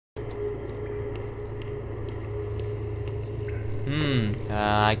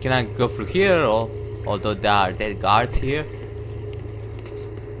I cannot go through here, although there are dead guards here.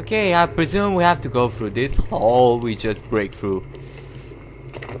 Okay, I presume we have to go through this hole we just break through.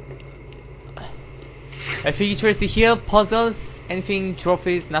 Anything interesting here? Puzzles? Anything?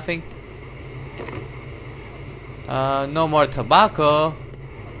 Trophies? Nothing? No more tobacco.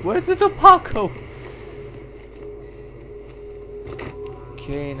 Where's the tobacco?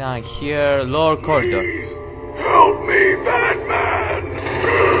 Okay, now here, lower corridor. Please help me, Batman!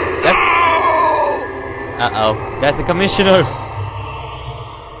 That's the commissioner.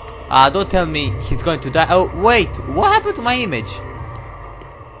 Don't tell me he's going to die. Oh, wait, what happened to my image?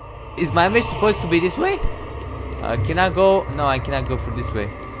 Is my image supposed to be this way? Can I go? No, I cannot go through this way.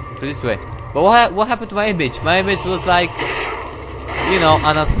 Through this way. But what happened to my image? My image was like, you know,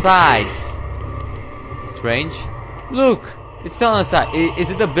 on a side. Strange. Look, it's still on the side.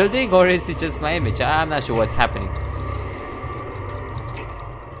 Is it the building or is it just my image? I'm not sure what's happening.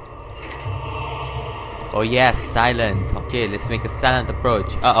 Oh yes, silent. Okay, let's make a silent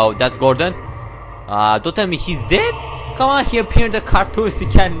approach. Uh-oh, that's Gordon. Don't tell me he's dead? Come on, he appeared in the cartoons. He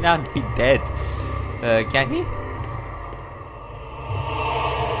cannot be dead. Can he?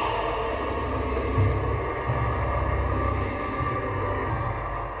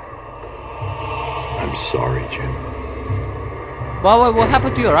 I'm sorry, Jim. Well, what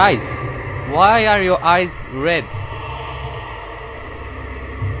happened to your eyes? Why are your eyes red?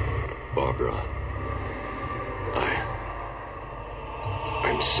 Barbara.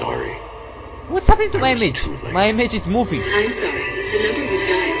 I'm sorry. What's happening to my image? Too late. My image is moving. I'm sorry. The number you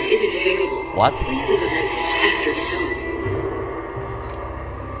dialed isn't available. What? Please leave a message after the tone.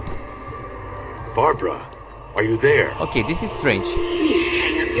 Barbara, are you there? Okay, this is strange. Please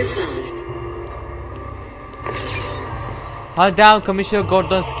hang up your phone. Hunt down Commissioner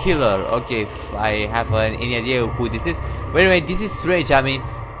Gordon's killer. Okay, if I have any idea who this is. Wait a minute, this is strange. I mean,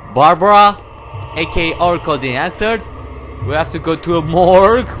 Barbara, aka Oracle, didn't answer. We have to go to a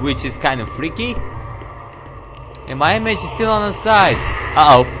morgue, which is kind of freaky. And my image is still on the side.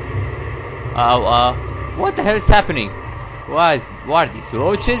 What the hell is happening? What are these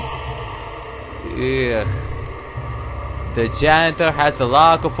roaches? Ugh. The janitor has a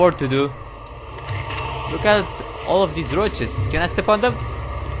lot of work to do. Look at all of these roaches. Can I step on them?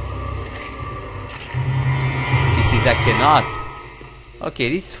 This is I cannot. Okay,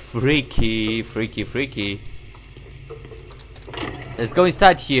 this is freaky. Let's go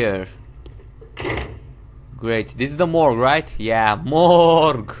inside here. Great. This is the morgue, right? Yeah,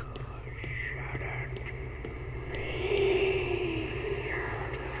 morgue.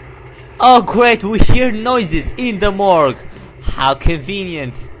 Oh, great. We hear noises in the morgue. How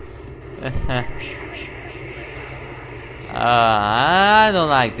convenient. I don't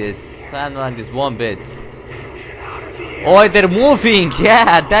like this. I don't like this one bit. Oh, they're moving.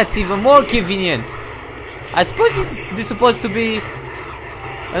 Yeah, that's even more convenient. I suppose this is supposed to be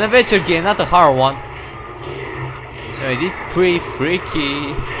an adventure game, not a horror one. Anyway, this is pretty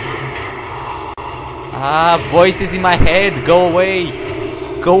freaky. Voices in my head, go away.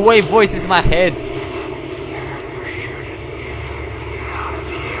 Go away, voices in my head.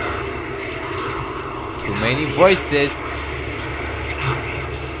 Too many voices.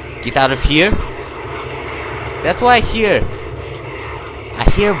 Get out of here. That's what I hear. I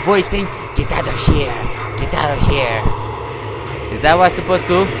hear a voice saying, get out of here. Get out of here. Is that what I'm supposed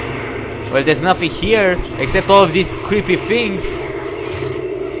to? Well, there's nothing here except all of these creepy things.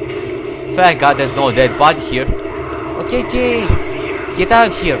 Thank God there's no dead body here. Okay. Get out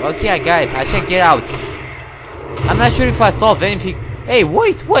of here. Okay, I got it. I should get out. I'm not sure if I solved anything. Hey,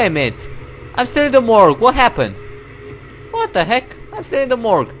 wait a minute. I'm still in the morgue. What happened? What the heck? I'm still in the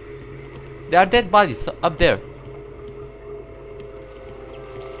morgue. There are dead bodies up there.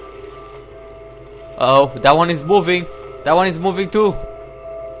 Oh, that one is moving. That one is moving too.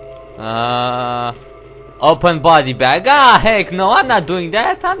 Open body bag. Heck no, I'm not doing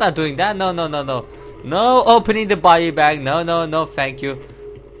that. I'm not doing that. No. No opening the body bag. No, thank you.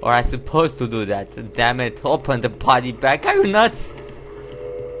 Or I'm supposed to do that. Damn it. Open the body bag. Are you nuts?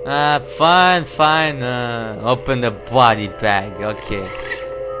 Fine. Open the body bag. Okay.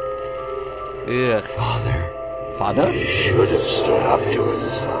 Ugh. Father? You should have stood up to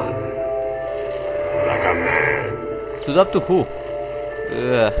his son. Like a man. Stood up to who?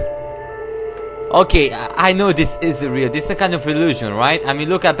 Ugh. Okay, I know this isn't real. This is a kind of illusion, right? I mean,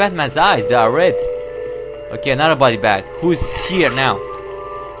 look at Batman's eyes. They are red. Okay, another body bag. Who's here now?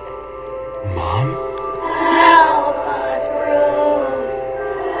 Mom? Help us, Bruce!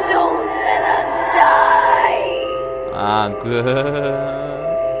 Don't let us die! Good.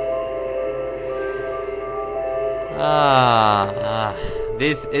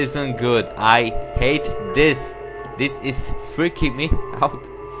 This isn't good. I hate this. This is freaking me out.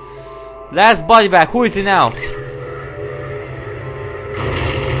 Last body bag. Who is it now?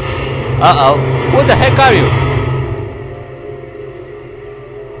 Uh-oh. Who the heck are you?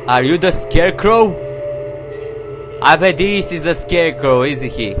 Are you the Scarecrow? I bet this is the Scarecrow,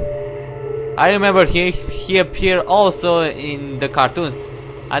 isn't he? I remember he appeared also in the cartoons.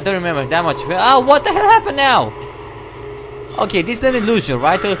 I don't remember that much. Oh, what the hell happened now? Okay, this is an illusion,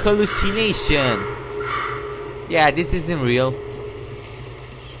 right? A hallucination. Yeah, this isn't real.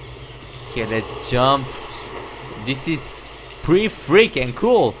 Okay, let's jump. This is pretty freaking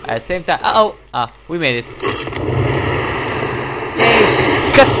cool. At the same time, we made it. Yay!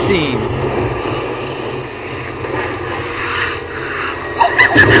 Cutscene.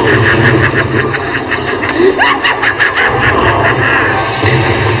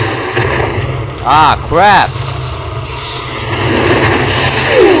 Ah, crap!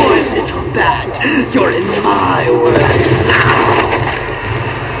 Poor little bat, you're in my world now.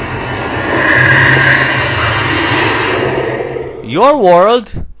 Your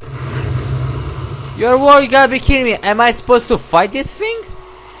world? Your world, you gotta be kidding me. Am I supposed to fight this thing?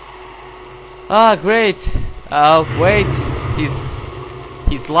 Ah, great. Wait. His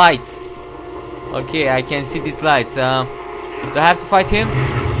lights. Okay, I can see these lights. Do I have to fight him?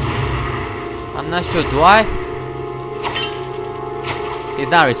 I'm not sure, do I? He's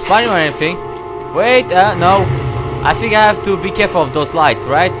not responding or anything. Wait, no. I think I have to be careful of those lights,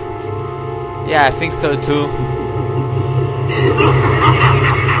 right? Yeah, I think so too.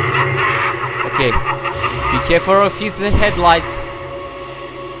 Okay. Be careful of his headlights.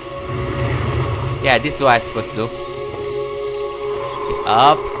 Yeah, this is what I'm supposed to do.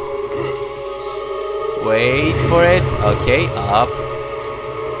 Up. Wait for it. Okay, up.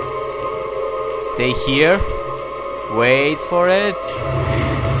 Stay here. Wait for it.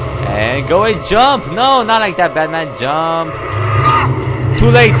 And go and jump. No, not like that, Batman. Jump.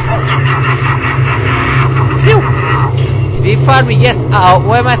 Too late. Phew. They found me. Yes.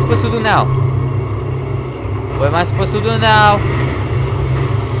 What am I supposed to do now? What am I supposed to do now?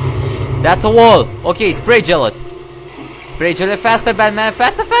 That's a wall. Okay, spray gel it. Spray gel it faster, Batman.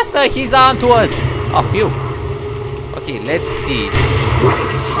 Faster, faster. He's on to us. Oh, phew. Okay, let's see.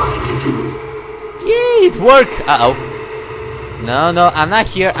 Yay, it worked. Uh-oh. No, I'm not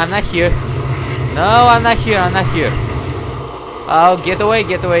here. I'm not here. No, I'm not here. I'm not here. Oh, get away,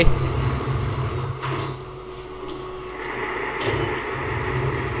 get away.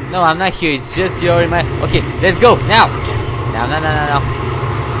 No, I'm not here. It's just you're in my... Okay, let's go. Now. Now.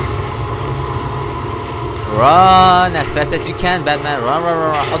 Run as fast as you can, Batman. Run.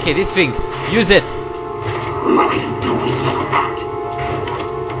 Okay, this thing. Use it.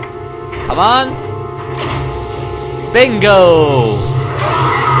 Come on. Bingo.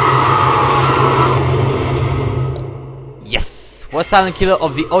 Yes. What silent killer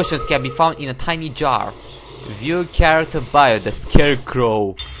of the oceans can be found in a tiny jar? View character bio, the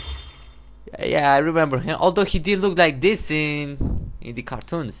Scarecrow. Yeah, I remember him. Although he did look like this in the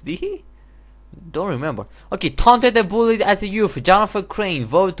cartoons, did he? Don't remember. Okay, taunted and bullied as a youth, Jonathan Crane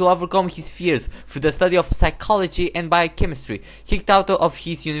vowed to overcome his fears through the study of psychology and biochemistry. Kicked out of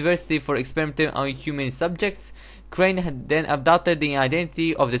his university for experimenting on human subjects, Crane had then adopted the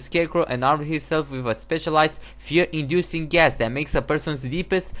identity of the Scarecrow and armed himself with a specialized fear-inducing gas that makes a person's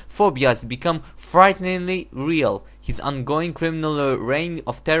deepest phobias become frighteningly real. His ongoing criminal reign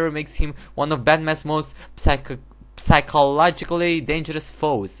of terror makes him one of Batman's most psychologically dangerous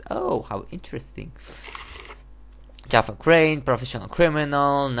foes. Oh, how interesting. Jaffa Crane, professional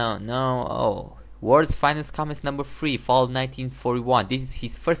criminal. No. Oh. World's Finest Comics number 3, fall 1941. This is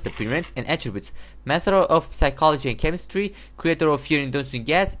his first appearance and attributes. Master of psychology and chemistry, creator of fear-inducing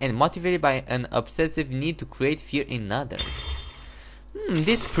gas, and motivated by an obsessive need to create fear in others.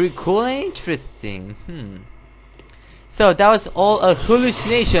 This is pretty cool and interesting. So that was all a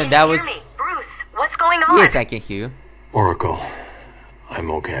hallucination. That was... Hear me? Bruce, what's going on? Yes, I can hear you. Oracle, I'm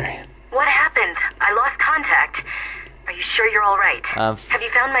okay. What happened? I lost contact. Are you sure you're all right? Have you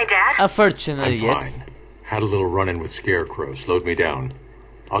found my dad? Unfortunately, I'm yes. fine. Had a little run-in with Scarecrow, slowed me down.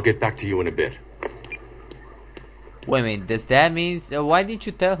 I'll get back to you in a bit. Wait a minute, does that mean... why didn't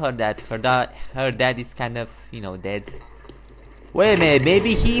you tell her that her dad is kind of, dead? Wait a minute,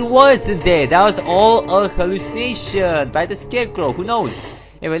 maybe he wasn't dead. That was all a hallucination by the Scarecrow. Who knows?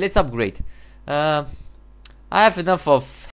 Anyway, let's upgrade. I have enough of